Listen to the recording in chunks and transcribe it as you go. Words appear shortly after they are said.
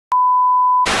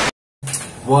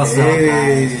What's up,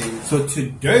 guys? So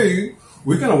today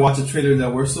we're gonna watch a trailer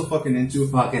that we're so fucking into.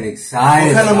 Fucking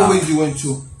excited. What kind of movies you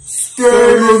into?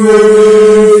 Scary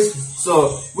movies.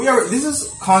 So we are. This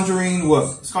is Conjuring.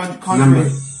 What? It's Conjuring Number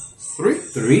 3.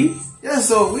 3? Yeah.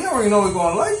 So we already know we're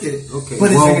gonna like it. Okay.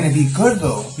 But it's gonna be good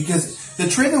though, because the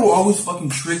trailer will always fucking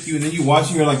trick you, and then you watch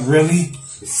and you're like, really?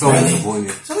 It's so disappointing.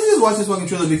 So let me just watch this fucking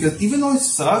trailer, because even though it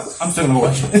sucks, I'm still gonna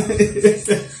watch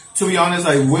it. To be honest,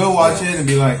 I will watch it and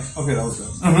be like, okay, that was good.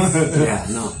 Yeah,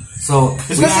 no. So,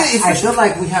 I feel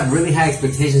like we have really high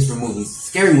expectations for movies.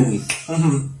 Scary movies.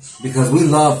 Because we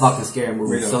love fucking scary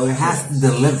movies. So it has to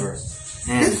deliver.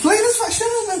 And let's play this. I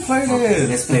should have been playing it.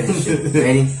 Let's play this shit.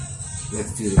 Ready?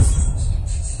 Let's do this.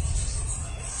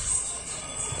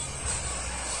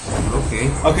 Okay.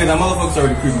 Okay, that motherfucker's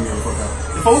already creeping me the fuck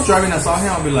out. If I was driving and I saw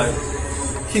him, I'd be like,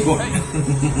 keep going.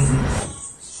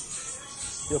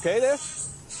 You okay there?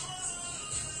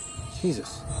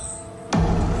 Jesus.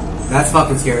 That's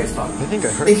fucking scary as fuck. I think I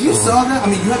heard. If you saw that, I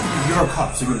mean, you have to be, you're a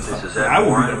cop, so you're gonna This is I would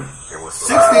Warren. be Here with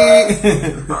 60!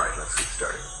 Alright, let's get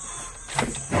started.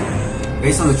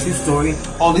 Based on the true story.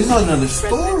 Oh, this is another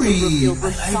story. I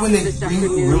like when they bring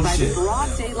real shit.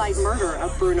 Broad daylight murder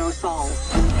of Bruno Saul.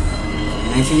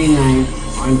 1989,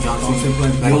 Warren Johnson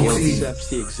playing pled guilty. guilty Accepts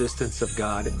the existence of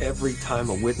God every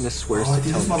time a witness swears Oh, I to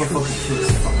think tell this the truth. motherfucker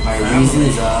shoots by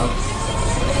reasons of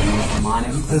demonic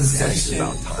It's possession.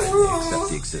 about time we accept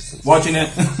the existence. Watching it.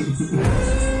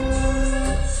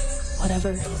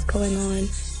 Whatever is going on,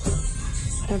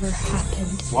 whatever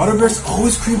happened. Waterbears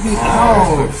always creep me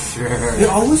out. For sure. They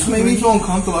always make me feel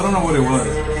uncomfortable. I don't know what it was.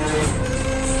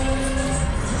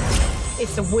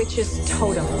 It's a witch's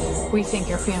totem. We think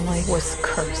your family was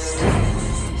cursed.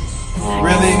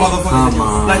 Really, motherfucker? Come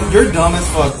on. Like, you're dumb as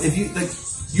fuck. If you, like,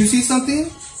 you see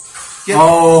something, shit.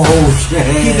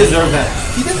 he deserved that.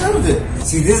 He deserved it.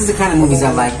 See, this is the kind of movies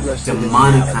I like,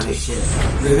 demonic kind of shit.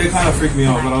 They kind of freak me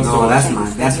out, but I was No, that's my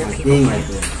thing right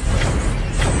there.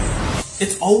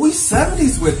 It's always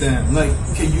 70s with them. Like,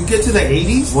 can you get to the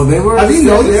 80s? Well, they were. Have you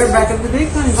noticed they're that? back in the day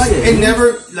kind of Like, shit. it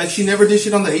never, like, she never did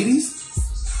shit on the 80s?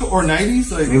 Or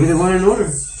 90s? Like, Maybe they weren't in order.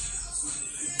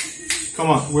 come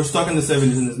on, we're stuck in the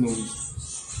 70s in this movie.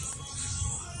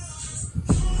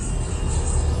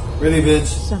 Really, bitch?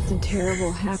 Something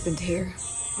terrible happened here.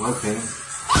 Okay.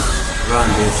 Run,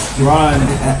 bitch. Run.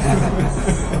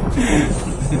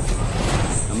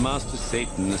 A master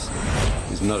Satanist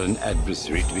is not an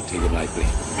adversary to be taken lightly.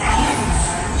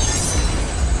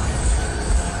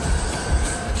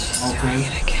 Okay.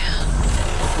 Again.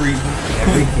 Creep.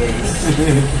 Every case.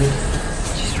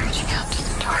 She's reaching out to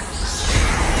the darkness.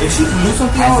 If she knew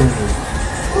something else,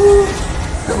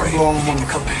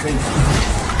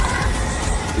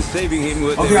 Is saving him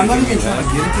with okay, I'm not even everything you trying to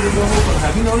have, get into the level, but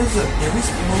have you noticed that every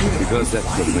scary movie because that's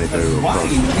what made her why? cross.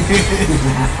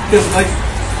 Because like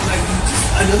just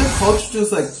another culture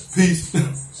just like peace,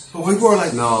 but people are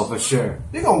like No, for sure.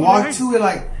 they gonna walk to it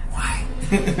like why?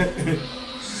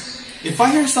 If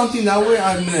I hear something that way,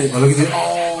 I'm gonna Oh, look at this.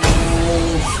 Oh,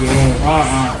 shit.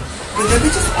 But they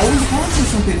just always watching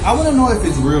something. I want to know if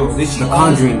it's real. Did she The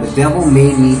Conjuring. The devil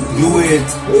made me do it?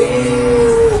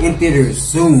 in theaters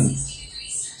soon.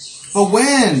 But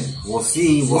when? We'll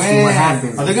see. We'll When? see what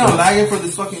happens. Are they gonna lag it for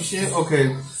this fucking shit?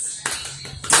 Okay.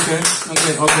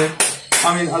 I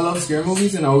mean, I love scary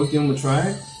movies and I always give them a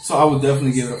try. So I would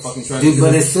definitely give it a fucking try. Dude,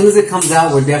 but as soon as it comes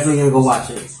out, we're definitely gonna go watch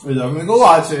it. We're definitely gonna go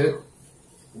watch it.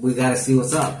 We gotta see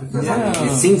what's up. Because I mean,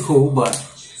 Yeah. it seemed cool, but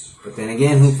then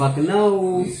again, who fucking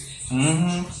knows?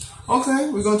 Okay,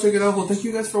 we're gonna check it out. Well, thank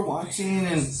you guys for watching,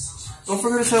 and don't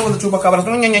forget to say when the chupacabras.